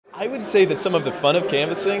I would say that some of the fun of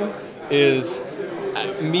canvassing is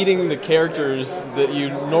meeting the characters that you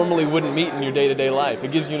normally wouldn't meet in your day-to-day life.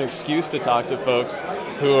 It gives you an excuse to talk to folks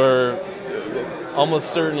who are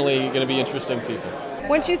almost certainly going to be interesting people.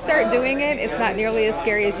 Once you start doing it, it's not nearly as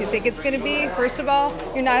scary as you think it's going to be. First of all,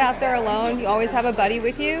 you're not out there alone. You always have a buddy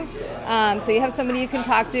with you. So you have somebody you can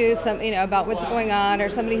talk to about what's going on, or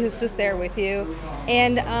somebody who's just there with you.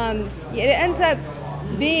 And it ends up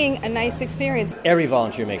being a nice experience. Every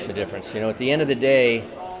volunteer makes a difference. At the end of the day,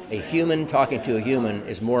 a human talking to a human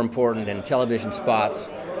is more important than television spots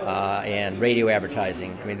and radio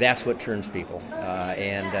advertising. I mean, that's what turns people.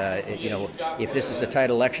 If this is a tight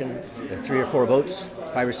election, there are 3 or 4 votes,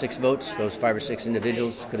 5 or 6 votes. Those 5 or 6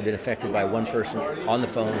 individuals could have been affected by one person on the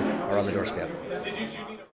phone or on the doorstep.